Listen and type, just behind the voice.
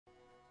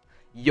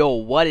Yo,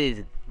 what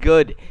is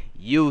good,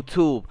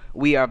 YouTube?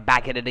 We are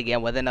back at it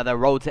again with another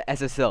Road to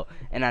SSL.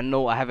 And I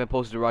know I haven't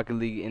posted Rocket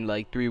League in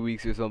like 3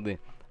 weeks or something.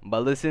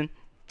 But listen,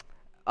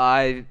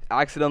 I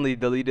accidentally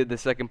deleted the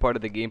second part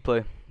of the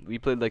gameplay. We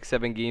played like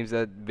 7 games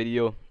that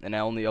video, and I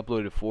only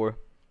uploaded 4.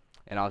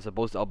 And I was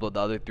supposed to upload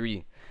the other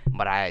 3.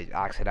 But I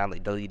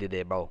accidentally deleted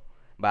it, bro.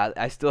 But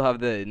I still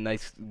have the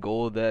nice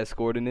goal that I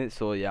scored in it.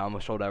 So yeah, I'm going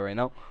to show that right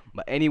now.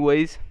 But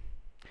anyways,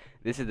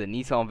 this is the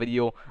Nissan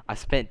video. I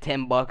spent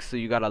 10 bucks, so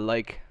you gotta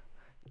like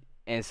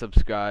and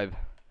subscribe.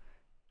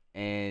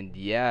 And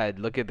yeah,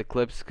 look at the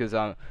clips, because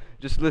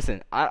just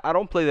listen. I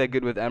don't play that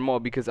good with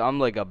Anmol because I'm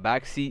like a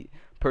backseat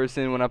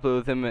person when I play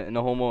with him in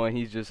a homo, and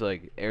he's just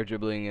like air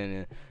dribbling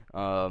and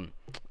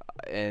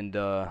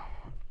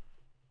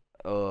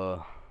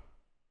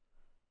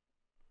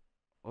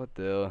what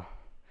the.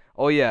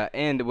 Oh yeah,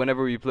 and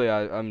whenever we play,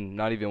 I'm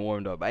not even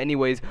warmed up. But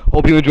anyways,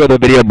 hope you enjoy the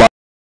video. Bye.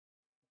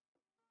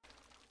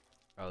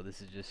 Bro,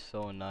 this is just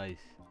so nice.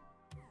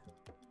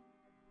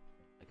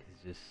 Like,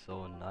 it's just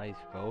so nice,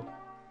 bro.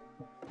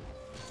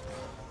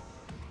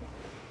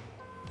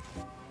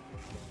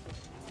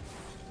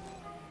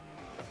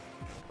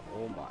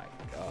 Oh my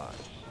gosh.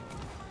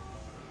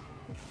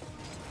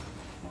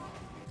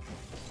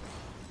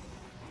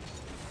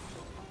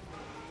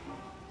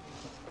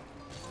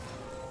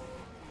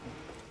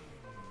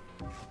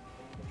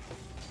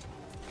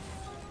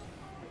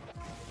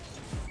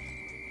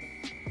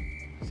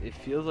 It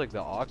feels like the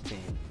Octane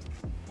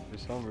for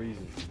some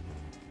reason.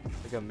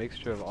 Like a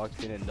mixture of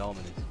Octane and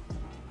Dominance.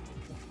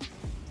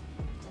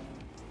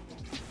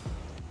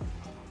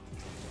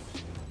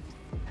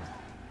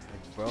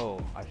 Like, bro,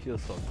 I feel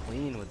so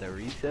clean with the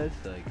resets.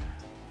 Like,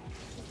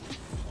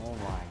 oh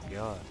my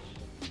gosh.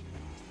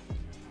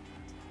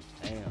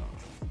 Damn.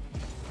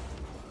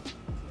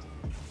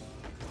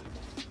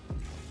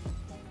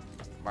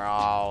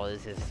 Bro,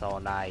 this is so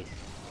nice.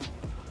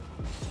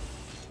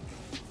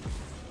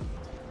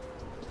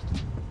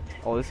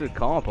 Oh, this is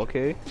comp,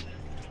 okay.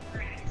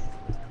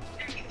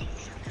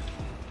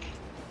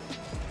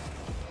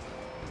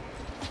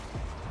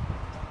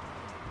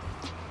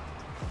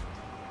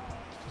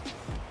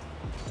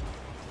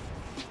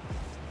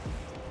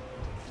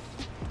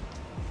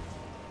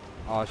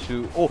 Oh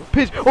shoot. Oh,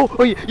 pitch.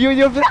 Oh,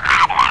 you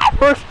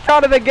first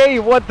shot of the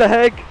game. What the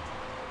heck?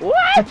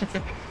 What?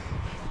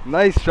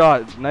 Nice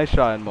shot,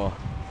 Anmol.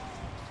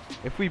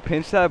 If we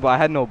pinch that, but I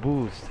had no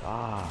boost.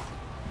 All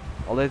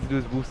I had to do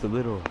is boost a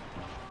little.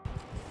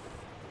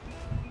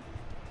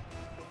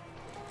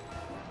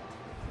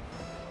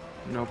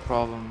 No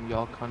problem,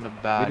 y'all kind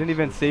of bad. We didn't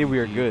even say we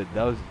were good.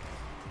 That was.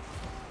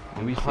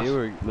 Did we say we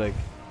were like?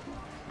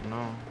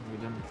 No, we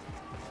didn't.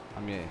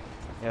 I mean,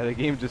 yeah, the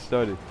game just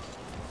started.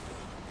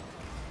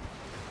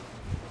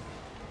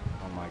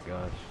 Oh my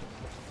gosh.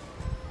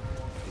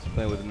 Just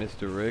playing with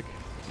Mr. Rick.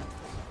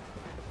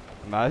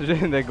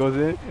 Imagine that goes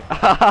in.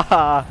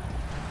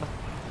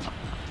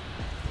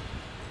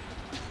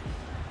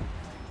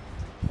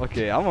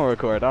 Okay, I'm gonna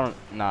record.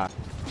 Nah.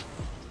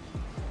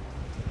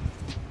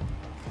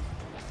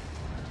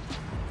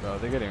 Bro,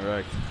 they're getting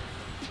wrecked.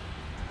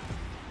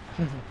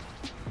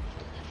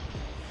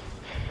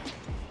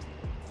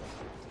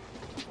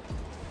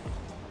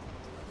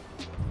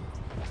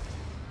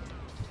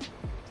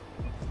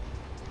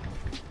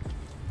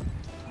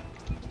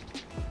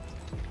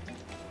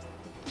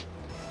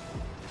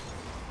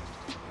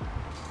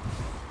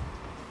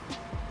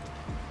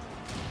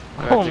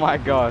 Oh my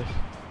gosh.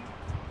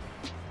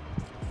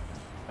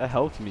 That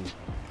helped me.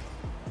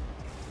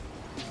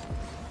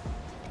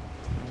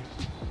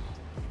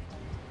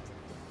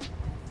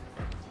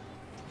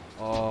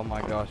 Oh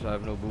my gosh, I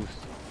have no boost.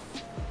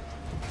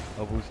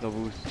 No boost, no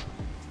boost.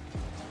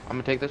 I'm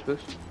gonna take this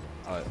boost.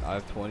 I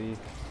have 20.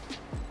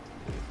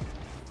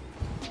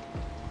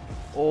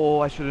 Oh,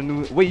 I should have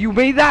knew. Wait, you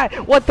made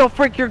that? What the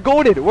frick? You're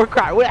goated. We're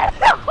crying.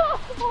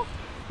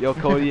 Yo,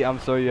 Cody, I'm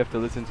sorry you have to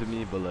listen to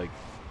me, but like.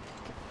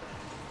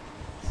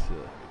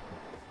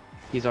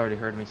 He's already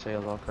heard me say a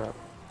lot of crap.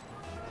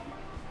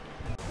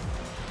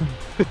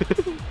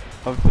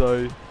 I'm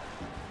sorry,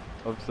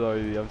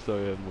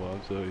 Anmol.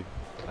 I'm sorry.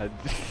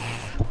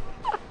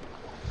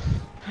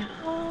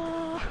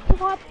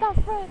 What the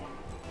frick?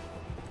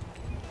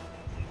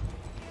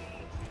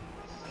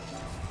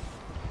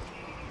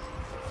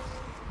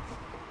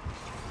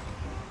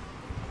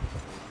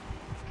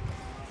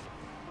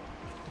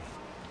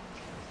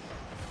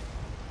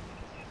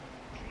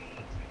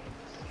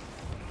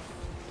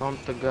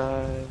 Bump the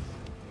guy.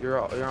 You're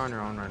on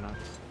your own right now.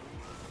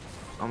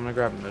 I'm gonna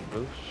grab mid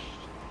boost.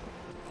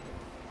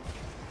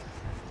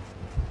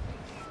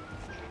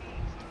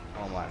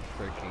 Oh my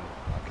freaking.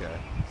 Okay.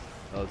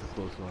 That was a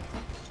close one.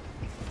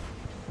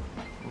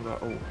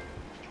 Oh.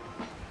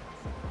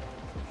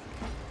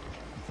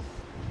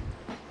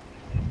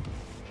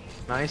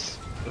 Nice.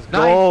 Let's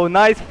go.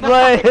 Nice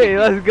play.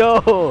 Let's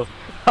go.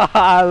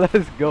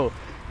 Let's go.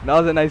 That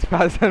was a nice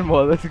pass,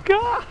 Anmol. Let's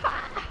go.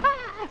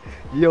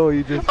 Yo,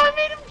 you just. I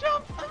made him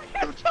jump.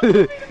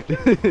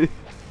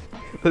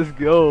 Let's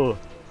go.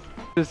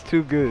 Just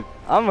too good.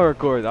 I'm gonna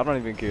record. I don't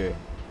even care.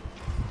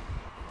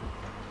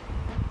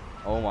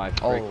 Oh my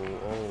Oh, frick.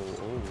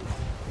 oh.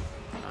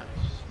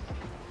 Nice.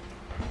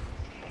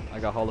 I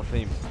got Hall of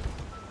Fame.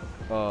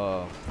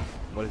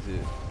 What is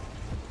it?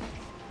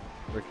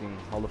 Freaking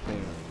Hall of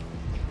Fame.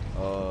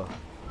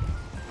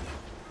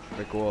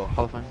 Brick wall.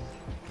 Hall of Fame.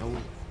 Oh.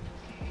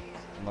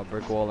 My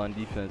brick wall on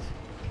defense.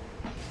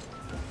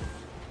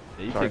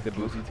 Yeah, you Sorry. take the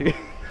boost, you take.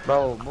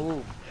 Bro,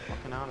 move.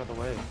 Fucking out of the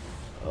way.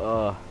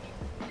 I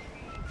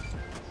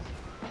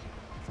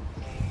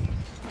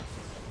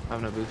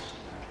have no boost.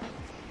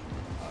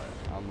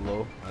 I'm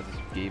low. I just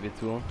gave it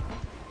to him.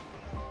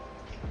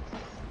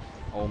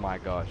 Oh my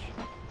gosh.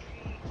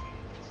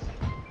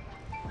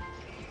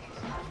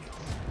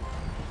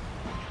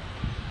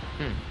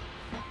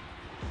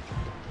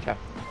 Okay.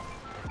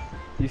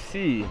 You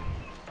see,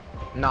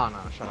 No,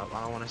 shut up.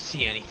 I don't want to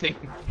see anything.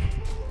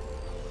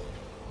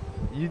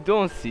 you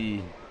don't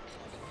see.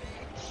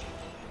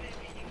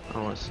 I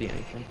don't want to see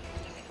anything.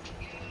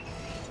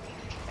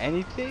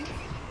 Anything?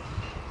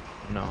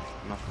 No,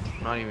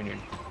 nothing. Not even your.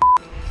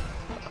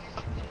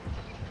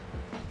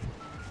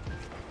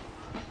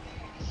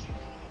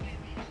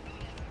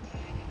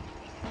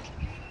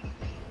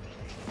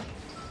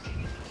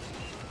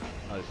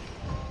 Nice.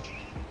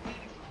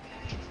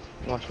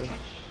 Watch this.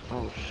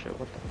 Oh shit,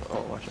 what the?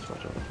 Oh, watch this,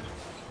 watch this.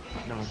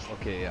 No.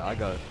 Okay, I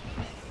got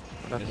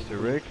That's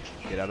Mr. Rick.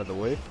 Get out of the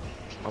way.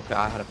 Okay,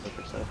 I had a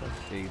flipper set up.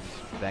 Okay,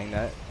 just bang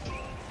that.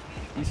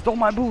 He stole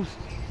my boost.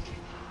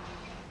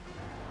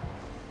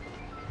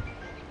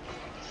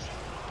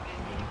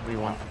 We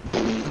won.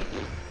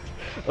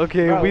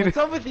 Okay, Bro, we. what's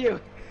up with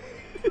you?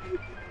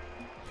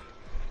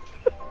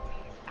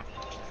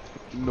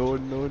 No.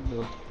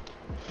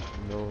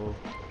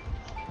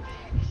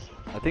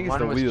 I think it's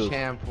the one wheels. was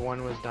champ,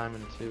 one was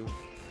diamond 2.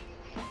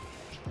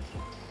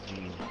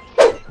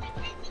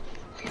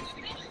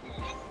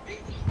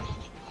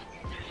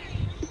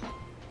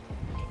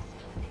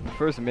 The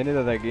first minute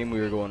of that game,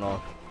 we were going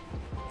off.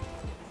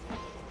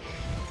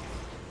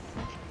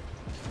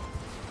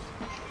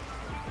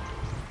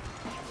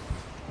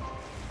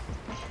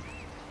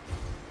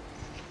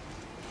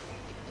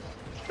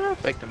 I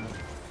faked him.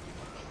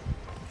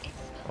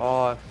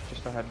 Oh,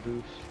 just I had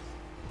boost.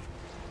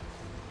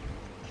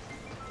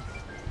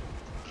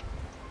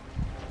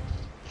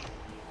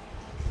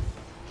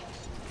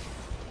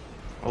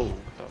 Oh,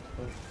 what the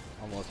fuck?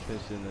 Almost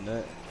finished in the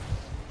net.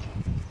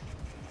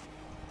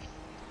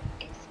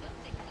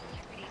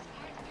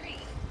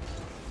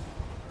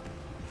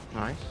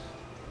 Nice.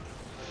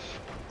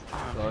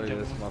 Sorry,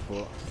 that's my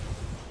fault.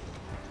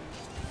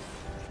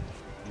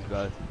 He's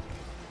bad.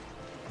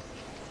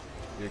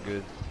 You're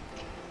good.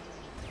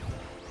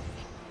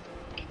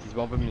 He's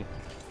bumping me.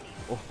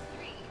 Oh.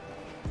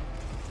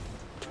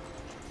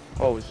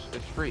 Oh, it's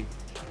free.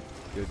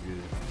 Good.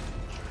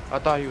 I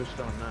thought he was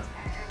still in that.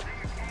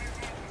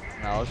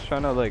 Nah, I was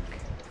trying to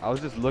I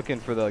was just looking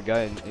for the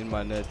guy in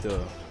my net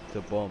to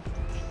bump.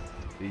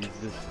 His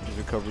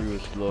recovery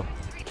was slow.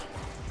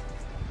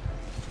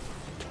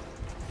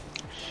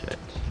 Shit.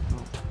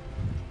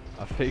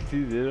 I faked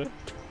you, did I?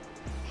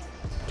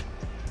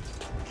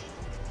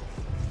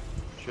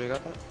 Sure you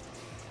got that?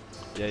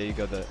 Yeah, you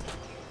got that.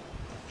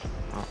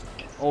 Oh.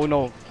 Oh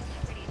no.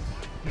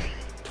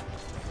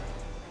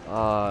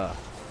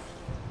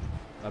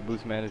 My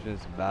boost management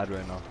is bad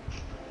right now.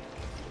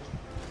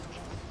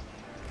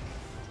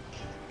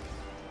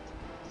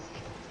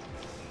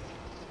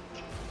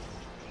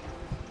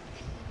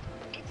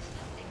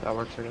 That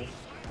works for us.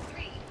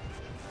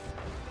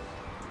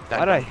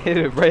 Why'd I hit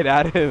it right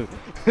at him?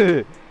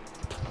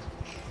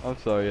 I'm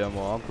sorry,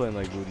 Anmol. I'm playing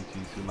like booty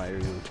cheese with my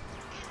aerials.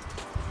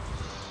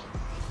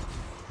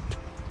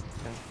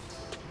 Okay.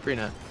 Free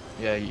net.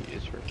 Yeah,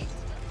 it's free.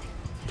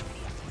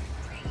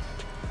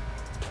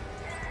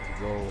 Let's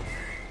go.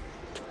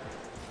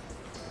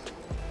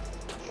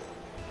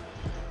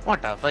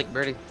 What the fuck,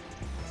 birdie?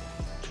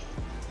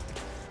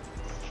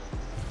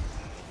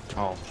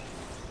 Oh.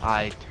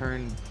 I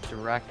turned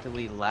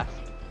directly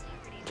left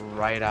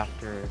right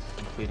after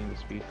completing the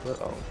speed flip.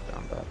 Oh,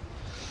 down bad.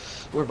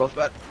 We're both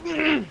bad.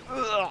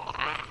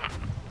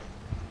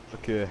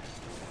 Okay.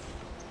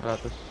 I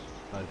got this.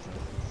 Nice.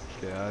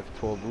 Okay, I have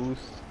 12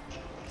 boosts.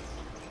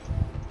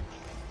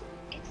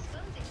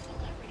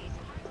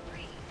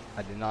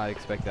 I did not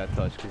expect that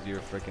touch because you're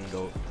a freaking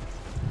goat.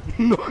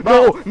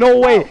 No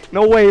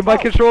way, my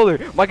controller.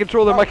 You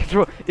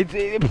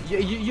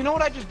know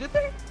what I just did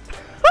there?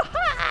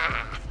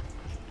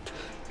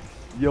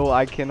 Yo,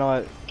 I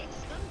cannot.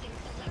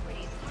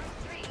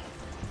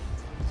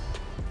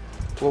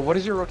 Well, what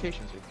is your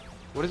rotation to?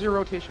 What is your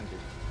rotation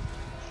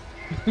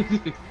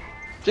to?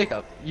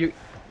 Jacob, you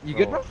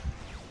good, bro?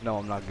 No,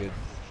 I'm not good.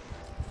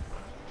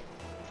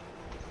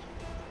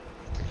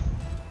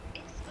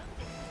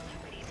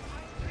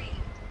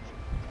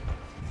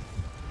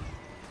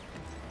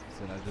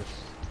 Listen, I just.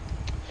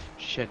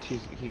 Shit,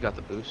 he got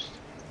the boost.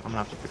 I'm gonna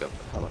have to pick up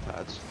the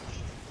helipads.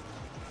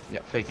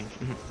 Yeah, faking.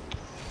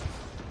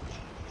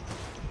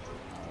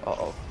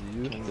 Uh-oh.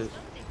 You? King this.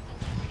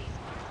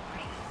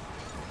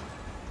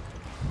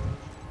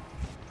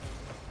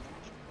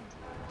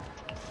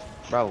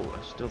 Bro,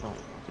 I still don't. Okay,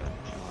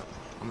 you know what?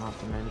 I'm gonna have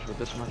to manage with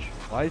this much.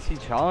 Why is he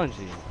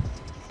challenging?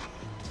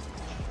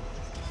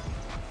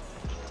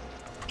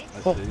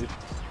 I Oh. see.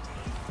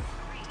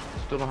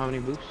 Still don't have any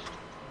boost.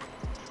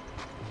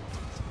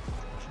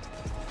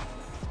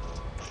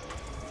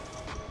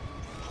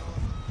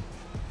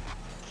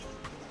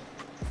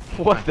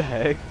 What the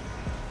heck?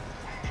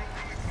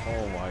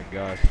 Oh my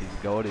gosh, he's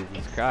goated.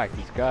 He's cracked.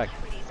 He's cracked.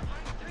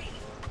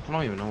 I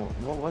don't even know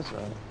what was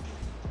that.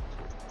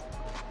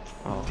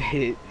 Oh.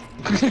 Hit.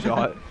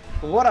 Shot.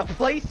 What a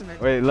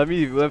placement! Wait, let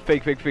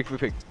fake. Okay,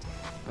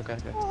 okay.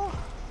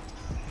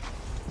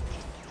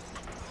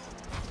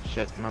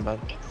 Shit, my bad.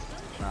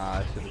 Nah,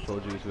 I should have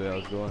told you which way I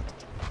was going.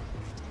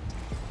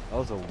 That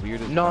was the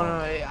weirdest. No,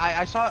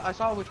 I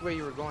saw which way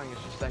you were going.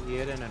 It's just that you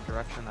hit it in a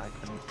direction I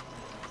couldn't,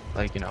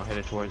 like, you know, hit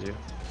it towards you.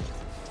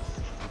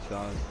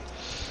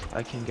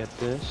 I can get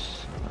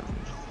this.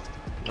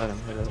 Let him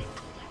hit it.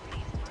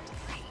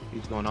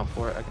 He's going up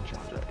for it. I can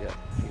challenge that. Yeah.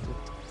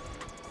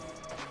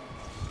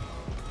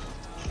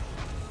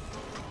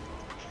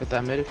 Hit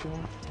that mid if you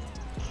want.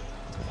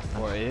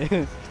 Or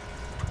yeah.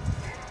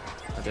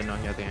 I didn't know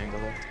he had the angle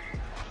there.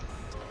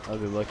 That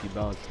was a lucky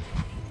bounce.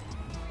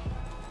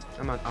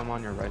 I'm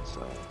on your right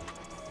side.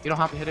 You don't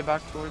have to hit it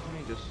back towards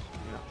me. Just,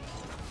 you know.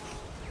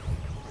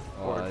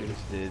 Oh, I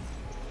just did.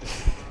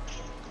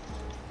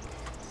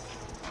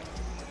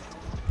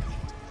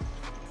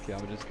 Okay,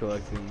 I'm just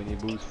collecting mini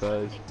boost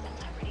fast.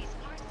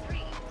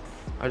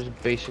 I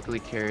just basically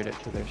carried it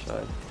to their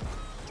side.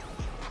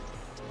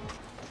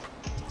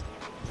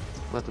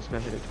 Let this guy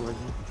hit it towards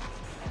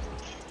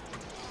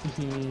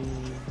me.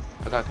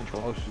 I got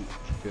control. Oh shoot.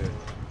 Good.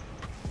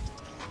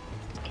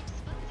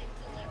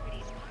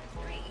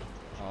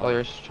 Oh,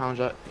 you're just challenge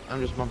that. I'm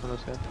just bumping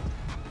this guy.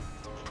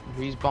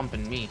 He's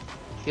bumping me.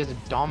 He has a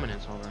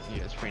dominance over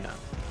me. It's free now.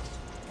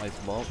 Nice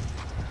bump.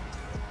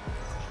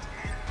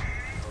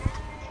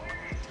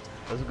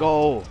 Let's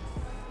go.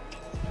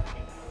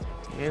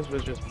 His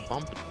was just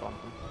bumping.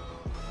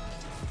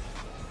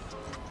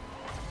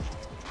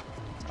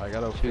 I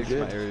gotta Too fix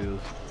good. my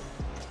aerials.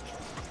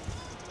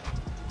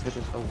 It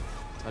just, oh,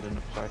 I didn't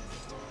know. Sorry.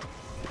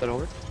 Get that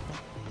over.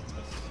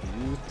 That's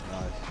you.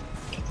 Nice.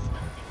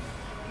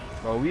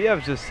 Bro, we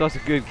have just such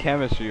good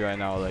chemistry right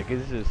now. Like,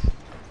 it's just,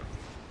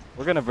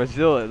 we're gonna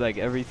Brazil it like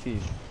every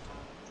team.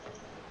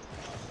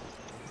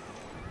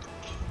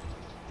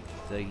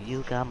 It's like,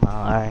 you got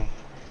my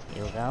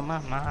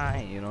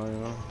mind, you know.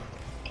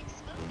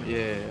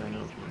 Yeah, I know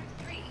what you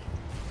mean.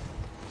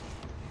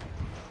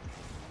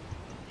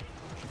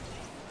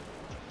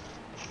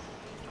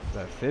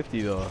 That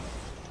 50 though.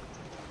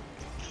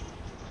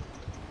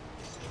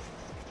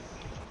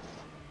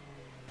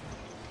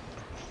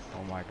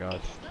 Oh my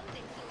gosh.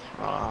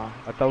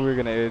 I thought we were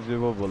gonna air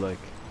dribble, but like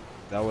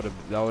that would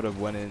have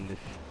went in. If,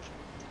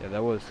 yeah,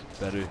 that was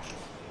better.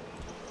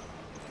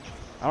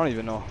 I don't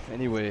even know.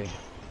 Anyway,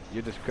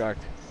 you're just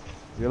cracked.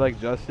 You're like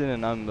Justin,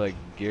 and I'm like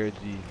Garrett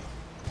G.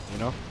 You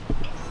know?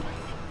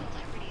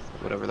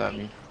 Whatever that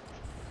means.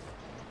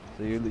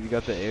 So you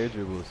got the air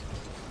dribbles.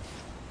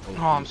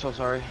 Oh, I'm so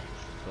sorry.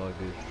 It's all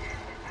good.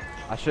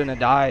 I shouldn't have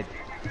died.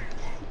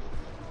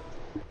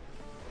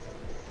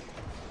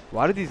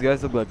 Why do these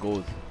guys look like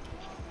goals?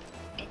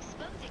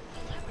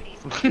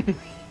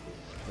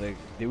 Like,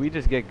 did we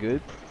just get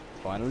good?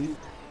 Finally?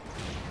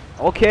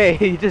 Okay,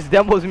 he just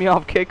demos me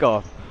off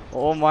kickoff.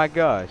 Oh my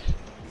gosh.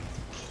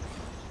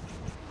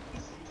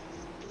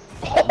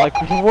 Like,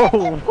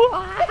 whoa.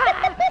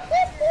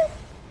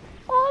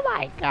 Oh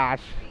my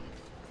gosh.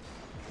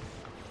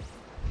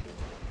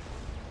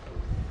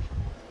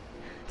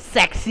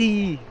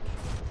 Sexy.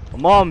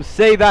 Mom,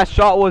 say that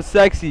shot was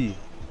sexy.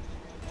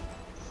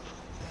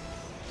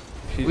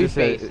 She We just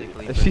said,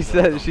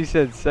 basically she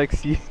said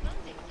sexy.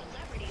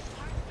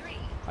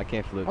 I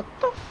can't flip. What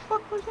the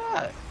fuck was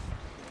that?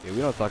 Yeah, we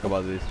don't talk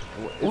about this.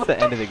 It's What the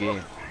the end of the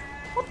game.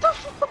 What the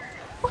fuck?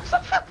 What the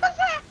fuck was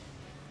that?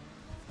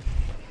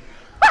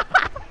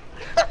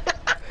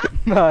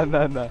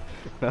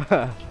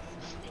 Nah.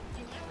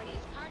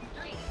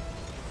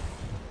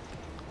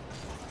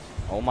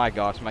 Oh my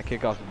gosh, my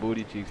kickoff's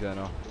booty cheeks, I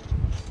know.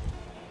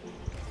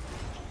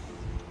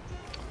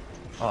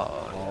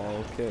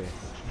 Oh, okay.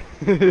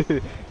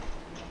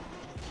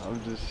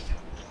 I'm just...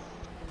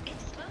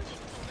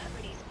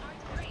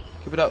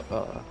 keep it up.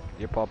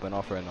 You're popping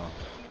off right now.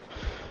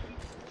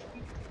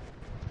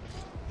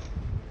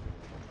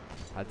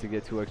 I had to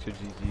get 2 extra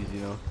GGs,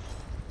 you know.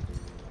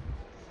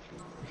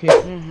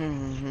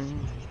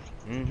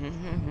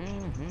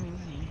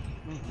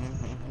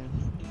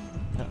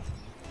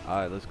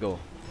 Alright, let's go.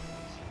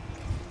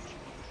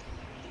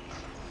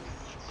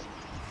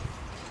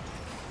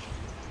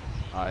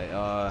 Alright,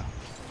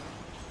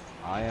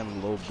 I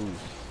am low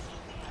boost.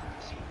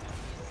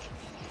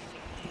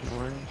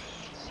 Nice.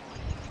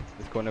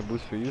 This corner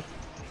boost for you?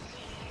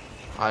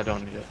 I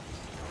don't need it.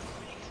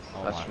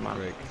 Oh That's my mine.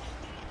 frick.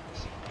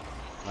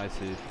 Nice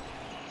save.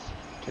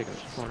 Taking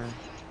this corner.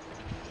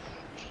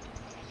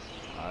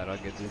 Alright, I'll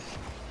get this.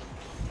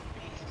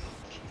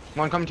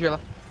 One coming to your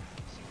left.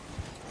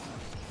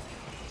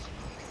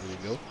 Here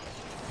we go.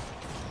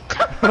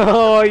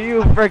 Oh,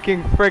 you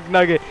freaking frick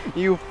nugget.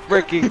 You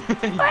freaking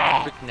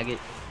Frick nugget.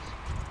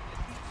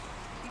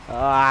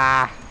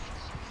 ah.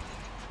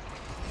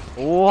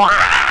 Wow.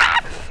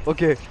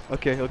 Okay,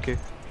 okay, okay.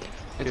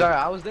 It's alright,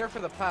 I was there for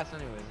the pass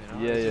anyways, you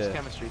know? Yeah, It's just yeah.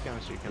 chemistry.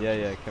 Yeah,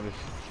 yeah,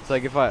 chemistry. It's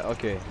like if I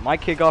okay, my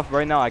kickoff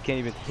right now I can't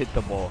even hit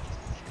the ball.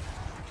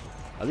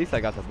 At least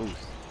I got the boost.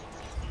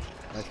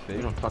 That's We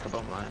fake. don't talk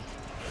about mine.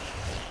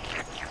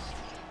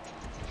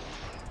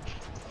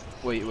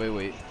 Wait, wait,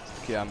 wait.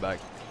 Okay, I'm back.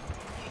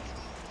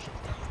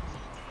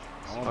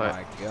 Oh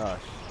my gosh.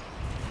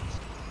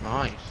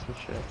 Nice, good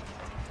shit.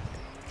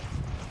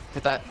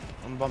 Hit that.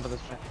 I'm bumping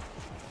this back.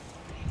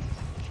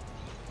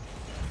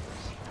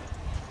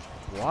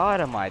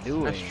 What am I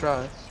doing? Nice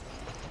try.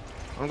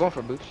 I'm going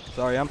for boost.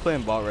 Sorry, I'm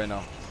playing bot right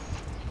now.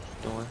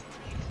 Don't worry.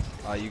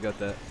 Ah, you got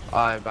that.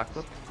 I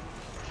backflip.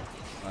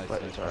 Nice,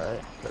 But nice. it's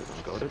alright, because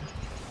I'm goated.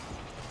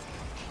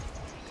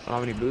 I don't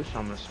have any boost, so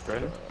I'm gonna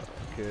spread it.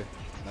 Okay,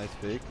 nice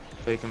fake.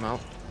 Fake him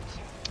out.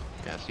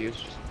 Yeah, see,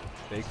 it's just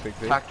Fake, fake,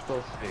 fake.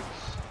 tactical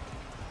fakes.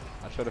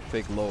 I try to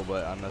fake low,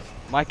 but I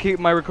missed.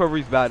 My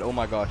recovery's bad. Oh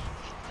my gosh.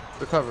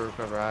 Recover.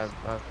 I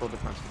have full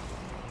defense.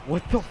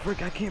 What the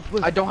frick? I can't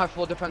flip. I don't have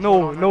full defense.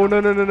 No, no, no,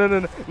 no, no, no,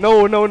 no,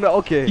 no, no, no.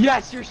 Okay.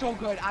 Yes, you're so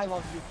good. I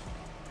love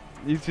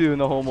you. You too,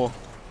 no homo.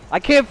 I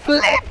can't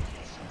flip.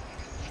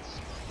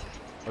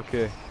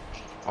 Okay.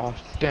 Oh,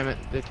 damn it.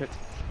 They took.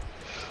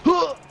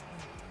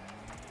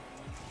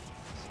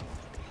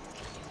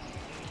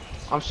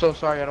 I'm so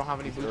sorry. I don't have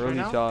any boost right Early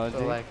now. challenge.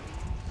 So like,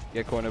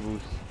 Get corner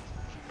boost.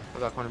 I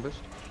got corner boost.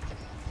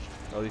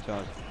 Early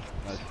challenge.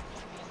 Nice.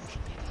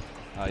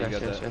 Ah, you Yes,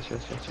 got yes,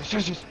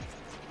 that. yes.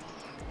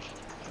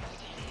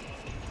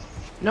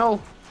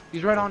 No,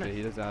 he's right on Okay, it.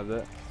 he doesn't have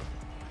that.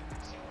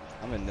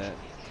 I'm in net.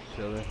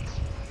 Chilling.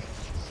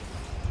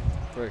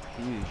 Frick,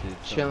 he did some,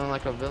 Chilling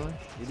like a villain.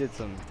 He did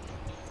some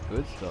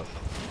good stuff.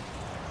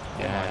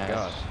 Yeah. Oh my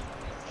gosh.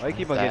 Why you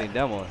keep on That. getting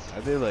demo?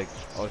 I feel like,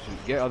 oh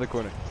shoot, get other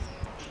corner.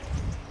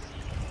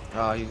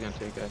 Oh, he's gonna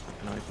take it.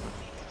 No, he's not.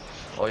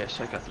 Oh yes,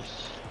 I got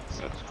this.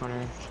 I got this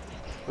corner.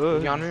 Uh,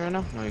 Is he on me right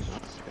now? No, he's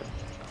not. Okay.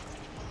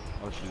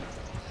 Oh shoot.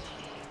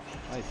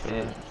 Nice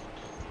Yeah. hit.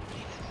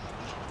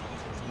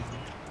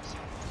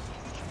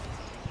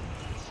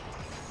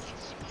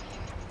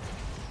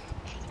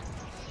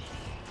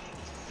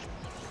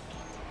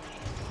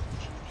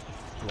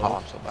 Oh,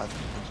 I'm so bad.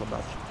 I'm so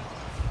bad.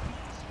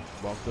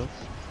 Bumped him.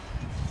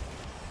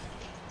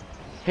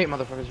 Hate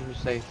motherfuckers who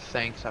say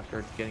thanks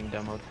after getting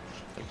demoed.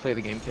 Like, play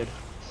the game, kid.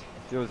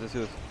 It's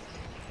yours.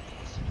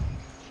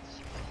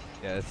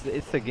 Yeah,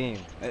 it's the game.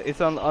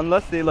 It's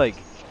unless they like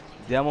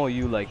demo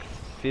you like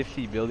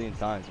 50 billion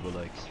times, but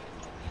like.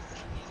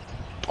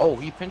 Oh,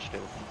 he pinched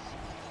it.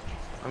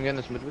 I'm getting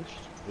this mid boost.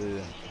 Yeah,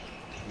 you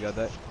got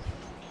that?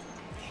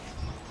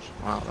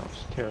 Wow, that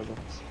was terrible.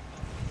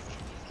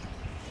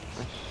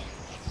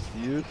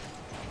 Nice. You?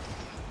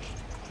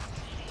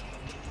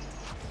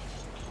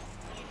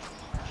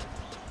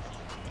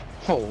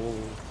 Oh,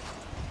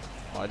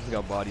 Oh, I just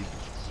got bodied.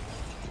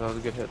 that was a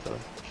good hit though.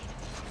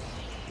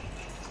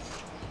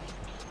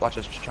 Watch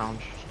this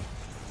challenge.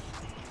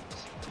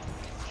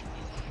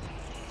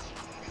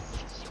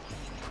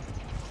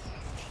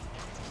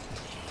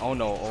 Oh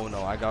no,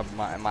 I got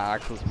my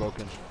axle's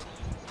broken.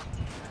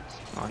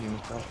 Oh, he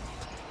missed that.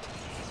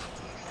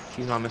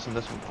 He's not missing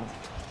this one.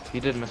 Oh, he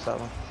did miss that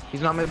one.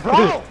 He's not missing.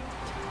 Bro!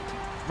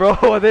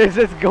 Bro, they're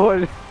just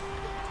going.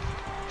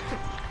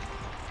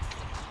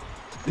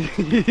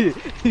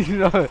 He's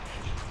not.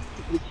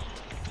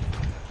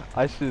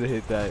 I should have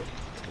hit that.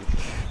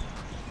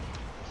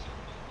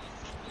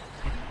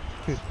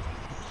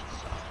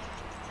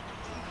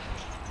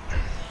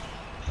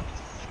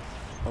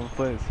 I'm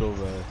playing so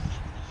bad.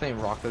 This ain't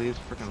Rocket League, it's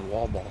freaking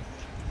wall ball.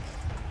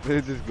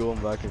 They're just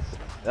going back and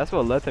forth. That's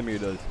what Letamir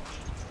does.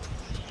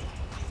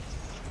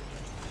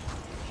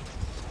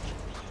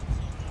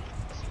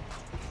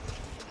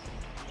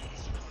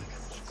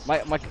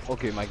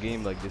 My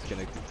game like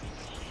disconnected.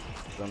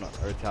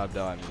 Or tabbed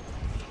out. I mean.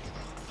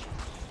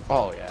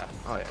 Oh yeah,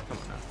 come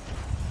on now.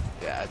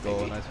 Yeah, Go,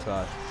 baby. nice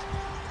pass.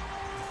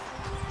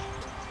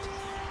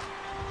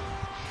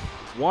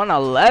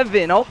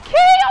 111.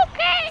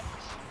 Okay.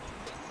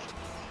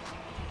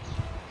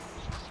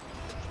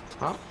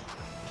 Huh?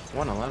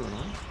 111,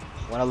 huh?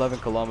 111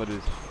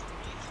 kilometers.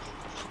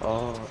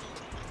 Oh.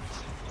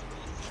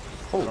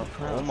 Holy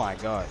crap. Oh my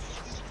god.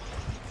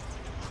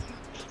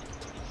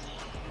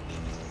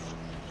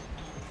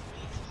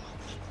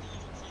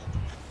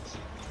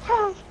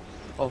 Oh.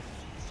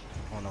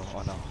 Oh no,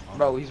 oh no. Oh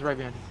Bro, no. he's right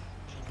behind you.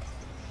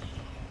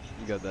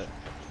 You got that.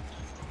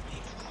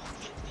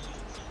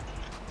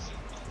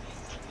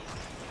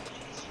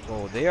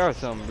 Whoa, they are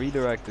some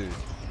redirectors.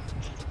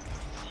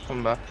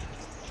 Coming back.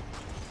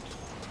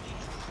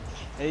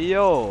 Hey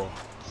yo.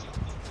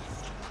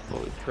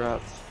 Holy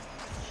crap.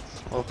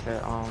 Okay,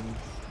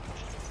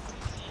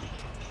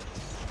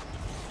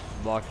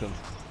 Blocked them.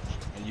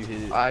 And you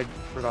hit it. I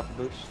forgot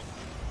the boost.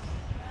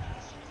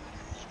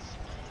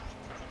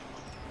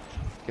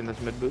 Getting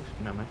this mid boost?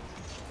 No, man.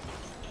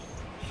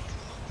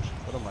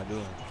 What am I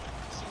doing?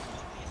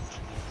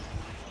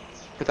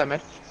 Hit that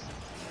mid.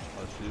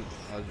 Oh shoot,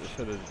 I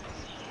should have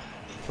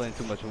playing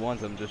too much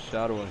ones. I'm just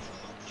shadowing.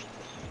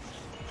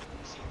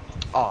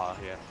 Oh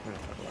yeah.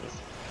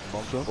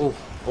 Bumped him.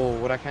 Oh,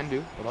 what I can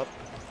do? Hold up.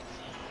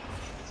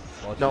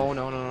 Watch No, it.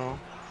 no, no, no.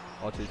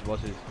 Watch this,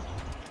 watch this.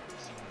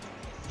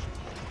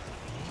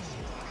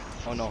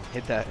 Oh no,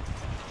 hit that.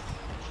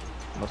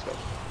 Let's go.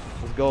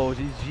 Let's go,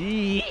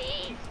 GG.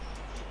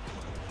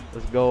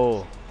 Let's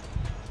go.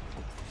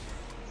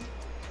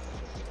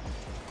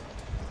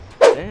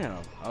 Damn,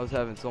 I was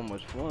having so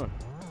much fun.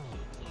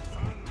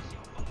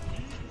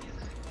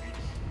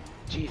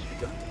 Jeez, we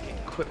got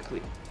it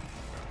quickly.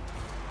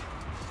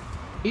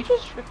 He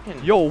just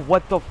freaking. Yo,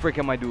 what the frick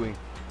am I doing?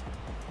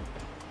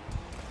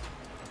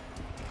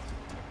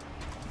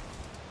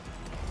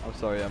 I'm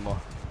sorry, Emma.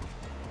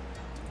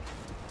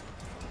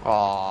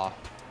 Aw.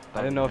 I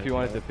didn't know if you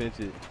wanted to pinch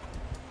it.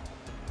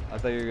 I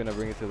thought you were gonna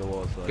bring it to the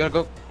wall, so. You gotta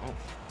go. Oh.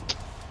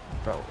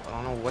 Bro, I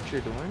don't know what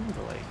you're doing,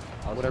 but like,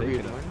 whatever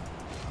you're doing.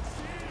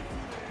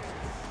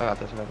 I got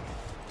this, I got it.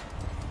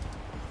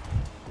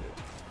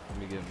 Let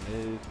me get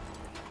mid.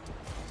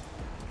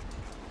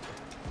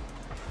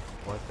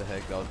 What the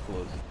heck? That was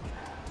close.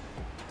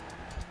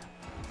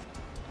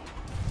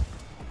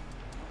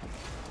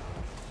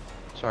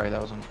 Sorry, that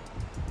wasn't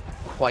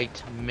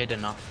quite mid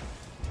enough.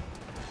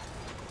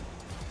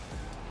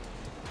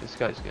 This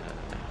guy's gonna.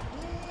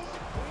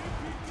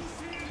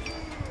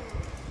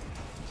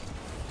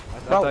 I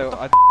Bro,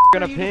 thought I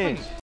gonna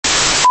pinch.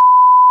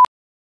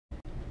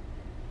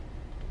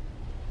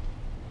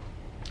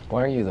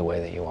 Why are you the way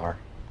that you are?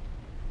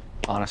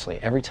 Honestly,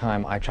 every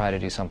time I try to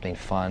do something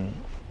fun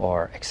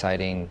or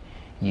exciting,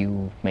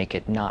 you make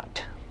it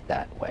not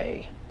that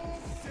way.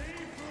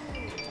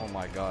 Oh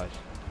my gosh.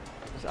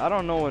 I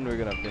don't know when we're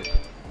gonna pinch.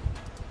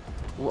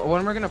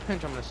 When we're gonna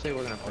pinch, I'm gonna say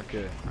we're gonna pinch.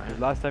 Okay. Right?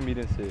 Last time you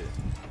didn't say it.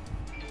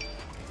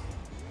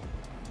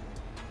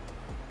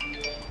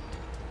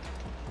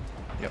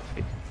 Yep.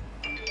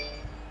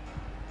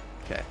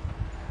 Okay.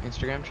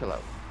 Instagram, chill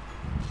out.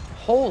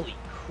 Holy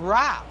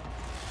crap!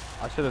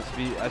 I should have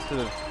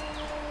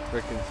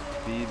freaking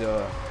speed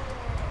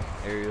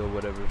aerial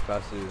whatever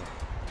faster.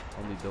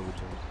 Only double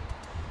jumps.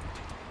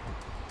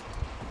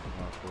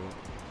 Not cool.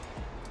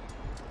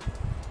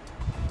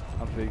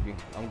 I'm faking.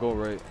 I'm going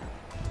right.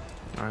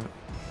 Alright.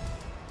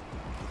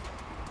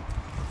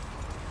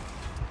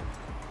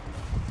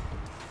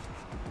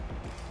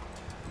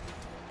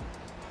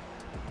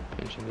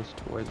 Pinching this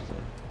towards the.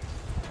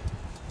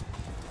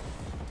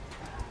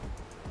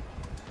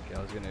 Okay, I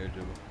was gonna air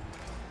dribble.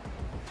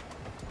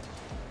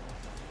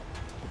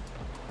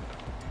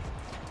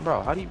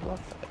 Bro, how do you block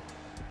that?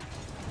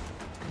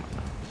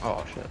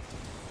 Oh shit.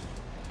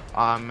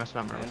 I'm messing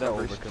up my And that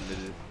recoveries.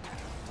 overcommitted.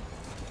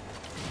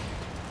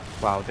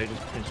 Wow, they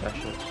just pinched that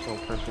shit so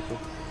perfectly.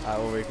 I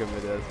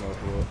overcommitted. That's my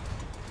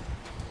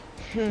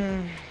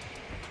fault.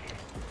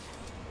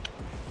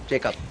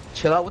 Jacob,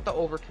 chill out with the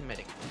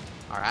overcommitting.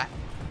 Alright?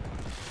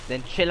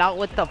 Then chill out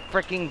with the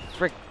freaking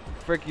frick.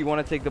 You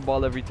want to take the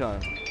ball every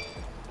time.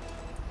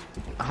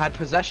 I had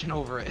possession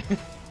over it.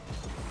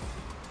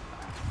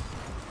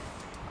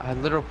 I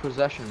had literal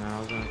possession and I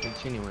was gonna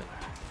continue it.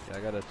 Yeah,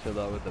 I gotta chill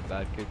out with the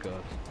bad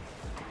kickoffs.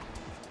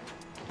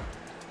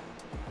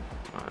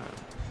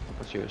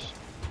 What's yours?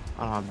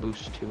 I don't have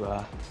boost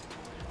to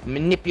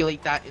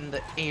manipulate that in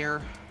the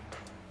air.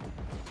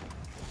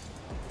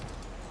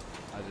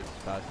 I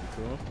just passed it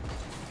to him.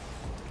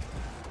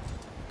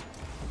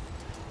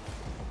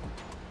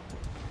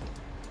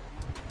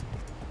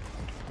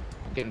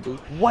 Getting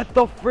boost. What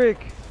the frick?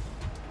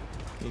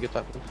 Can you get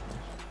that boost?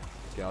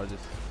 Okay, I'll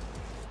just.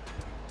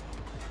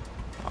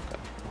 Okay.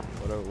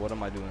 What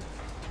am I doing?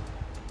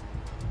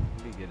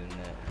 Let me get in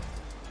that.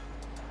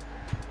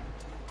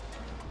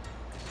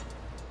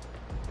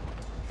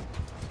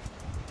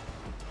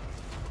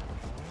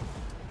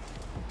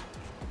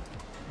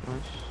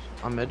 Nice.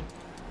 I'm mid.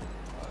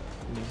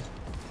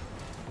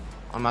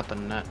 I'm at the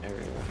net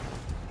area.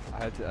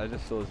 I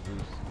just saw his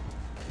boost.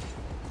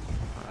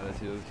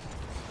 That's yours.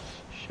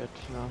 Shit,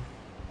 no.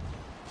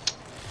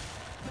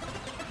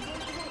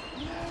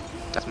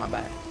 That's my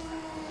bad.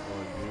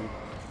 Oh, dude.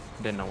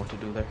 Didn't know what to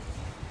do there.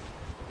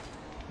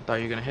 Thought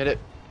you were gonna hit it.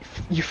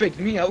 You faked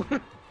me out.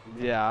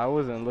 Yeah, I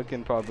wasn't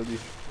looking properly.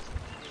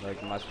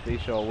 Like my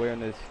spatial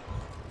awareness.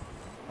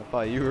 I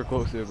thought you were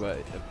closer, but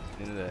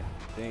in the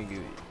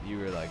thing, you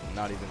were like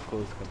not even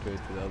close compared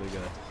to the other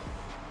guy.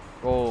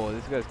 Oh,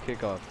 this guy's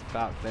kickoff,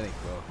 fat Phoenix,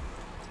 bro.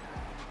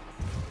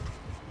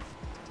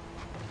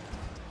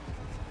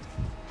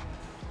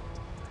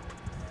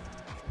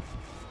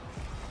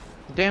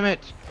 Damn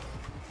it!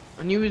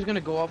 I knew he was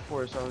gonna go up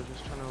for us. I was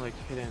just trying to like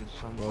hit in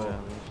some way. Bro.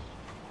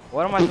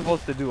 What am I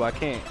supposed to do? I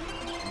can't.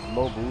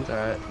 Low boost.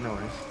 Alright, no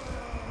worries.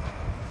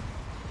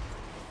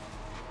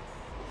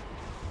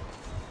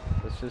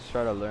 Let's just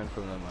try to learn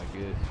from them, I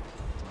guess.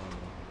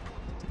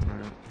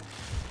 Alright.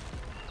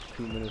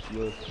 2 minutes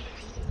left.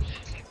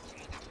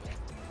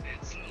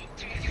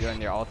 You're on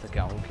your alt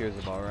account. Who cares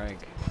about rank?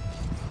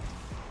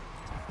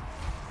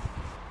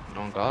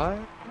 On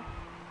God?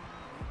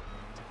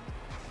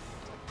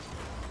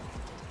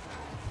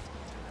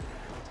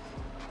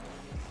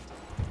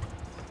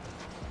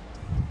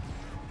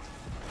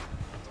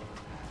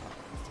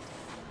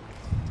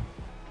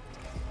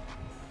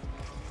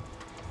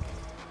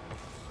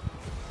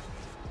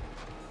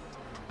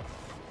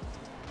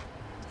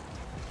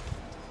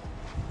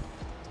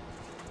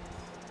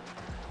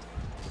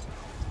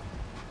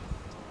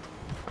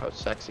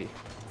 it's sexy.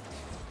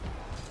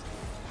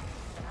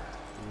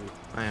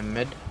 I am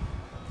mid.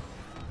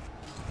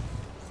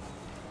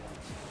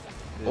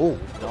 Oh,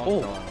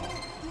 oh,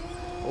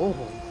 oh.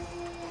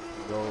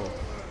 Go.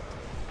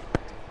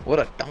 What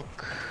a dunk.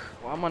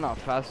 Why am I not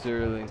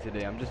faster early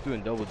today? I'm just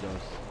doing double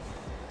jumps.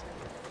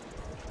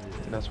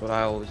 That's what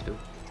I always do.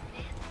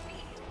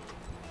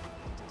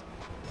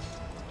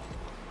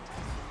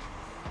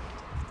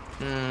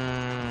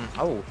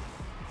 Oh,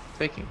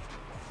 faking.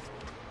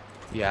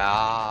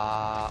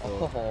 Yeah.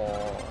 Oh,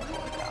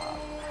 yeah.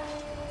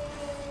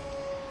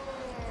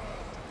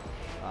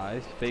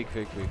 Nice. Fake.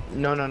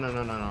 No.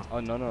 Oh,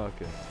 no,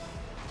 okay.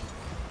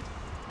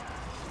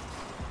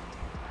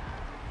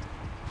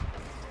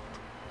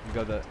 You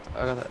got that.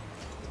 I got that.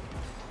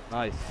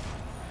 Nice.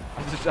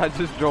 I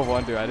just drove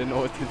under. I didn't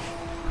know what to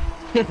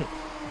do.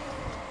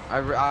 I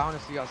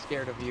honestly got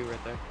scared of you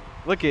right there.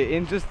 Look it,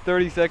 in just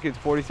 30 seconds,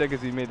 40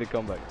 seconds, we made the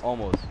comeback.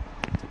 Almost.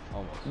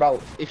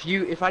 Bro,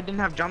 if I didn't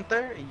have jumped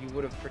there, you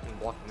would have freaking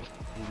blocked me.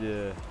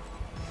 Yeah.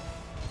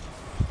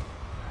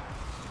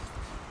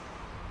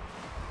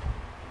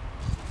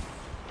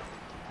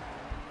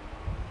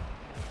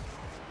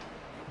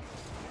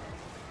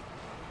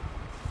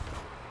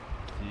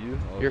 You?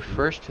 Oh, You're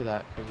first to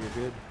that because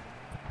you're good.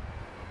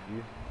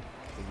 You?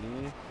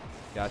 Me?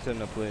 Yeah, I shouldn't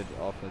have played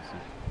offensive.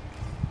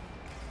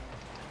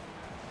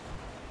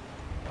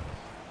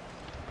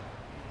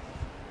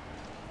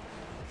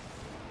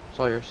 It's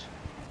all yours.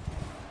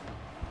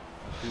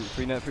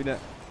 Free net.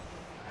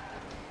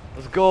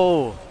 Let's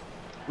go.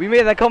 We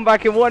made that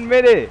comeback in 1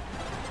 minute.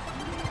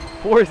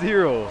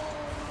 4-0.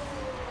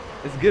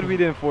 It's good we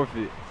didn't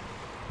forfeit.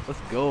 Let's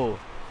go.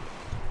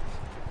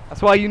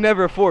 That's why you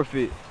never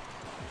forfeit.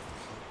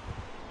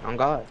 On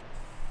God.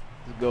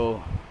 Let's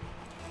go.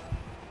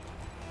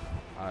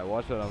 Alright,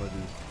 watch what I'm gonna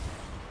do.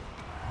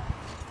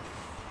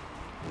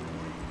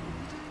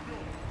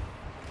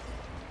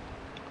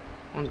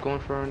 One's going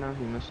for it now.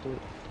 He missed it.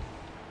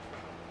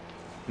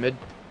 Mid.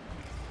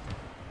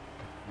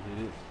 You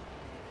hit it.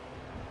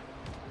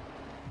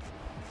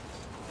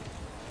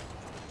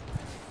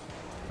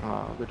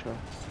 Oh, good try.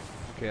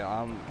 Okay,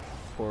 I'm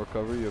for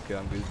recovery. Okay,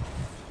 I'm good.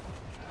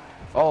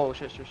 Oh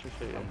shit. Yeah.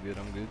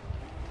 I'm good.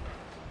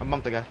 I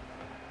bumped the guy.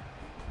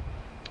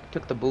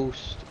 Took the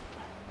boost.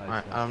 Nice,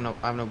 Alright, nice.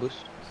 I have no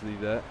boost. Just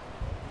leave that.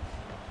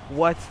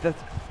 What?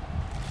 That's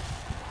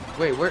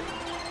Wait, where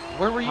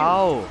were you?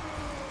 how?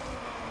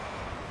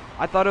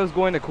 I thought it was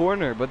going to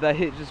corner, but that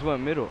hit just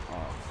went middle.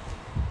 Oh.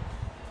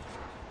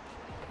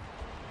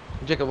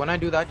 Jacob, when I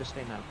do that, just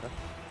stay now, okay?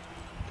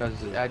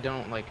 Because I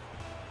don't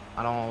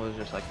always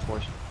just like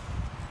force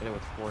hit it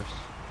with force.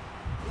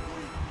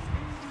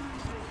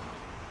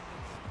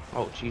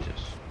 Oh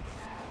Jesus.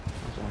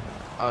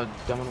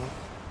 Demo one.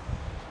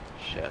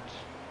 Shit.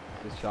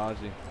 It's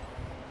challenging.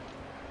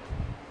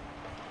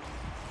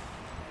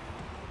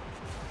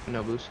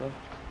 No boost left.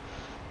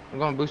 I'm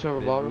going boost over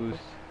Big ball.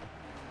 boost.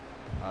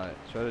 Alright,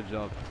 try to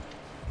jump.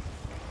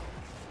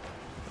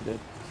 I did.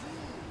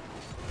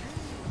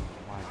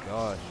 Oh my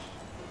gosh.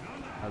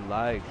 I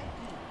lagged.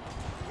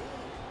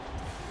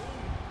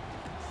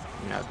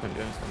 Yeah, I couldn't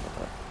do anything about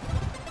that.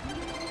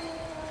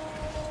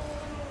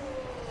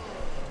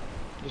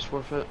 Just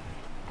forfeit.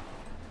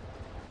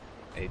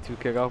 Hey, 2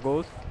 kickoff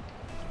goals?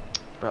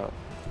 Bro.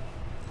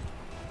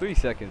 3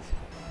 seconds.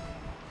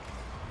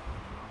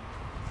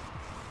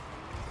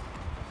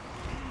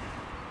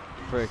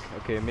 Frick.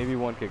 Okay, maybe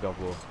 1 kickoff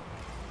goal.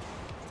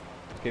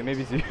 Okay,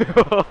 maybe 0.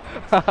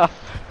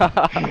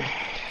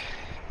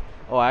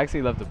 Oh, I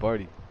actually left the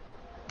party.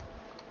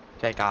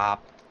 Take off.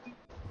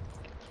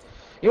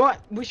 You know what?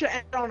 We should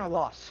end on a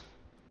loss.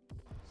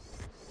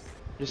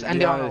 Just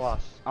end it on a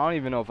loss. I don't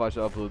even know if I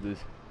should upload this.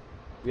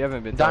 We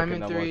haven't been talking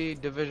Diamond that 3,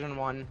 much. Division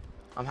 1.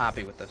 I'm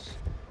happy with this.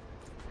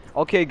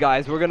 Okay,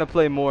 guys, we're gonna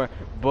play more,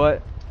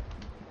 but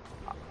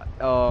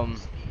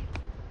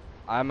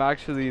I'm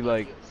actually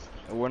like,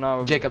 we're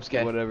not. Jacob's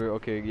gay. Whatever.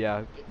 Okay,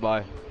 yeah.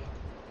 Bye.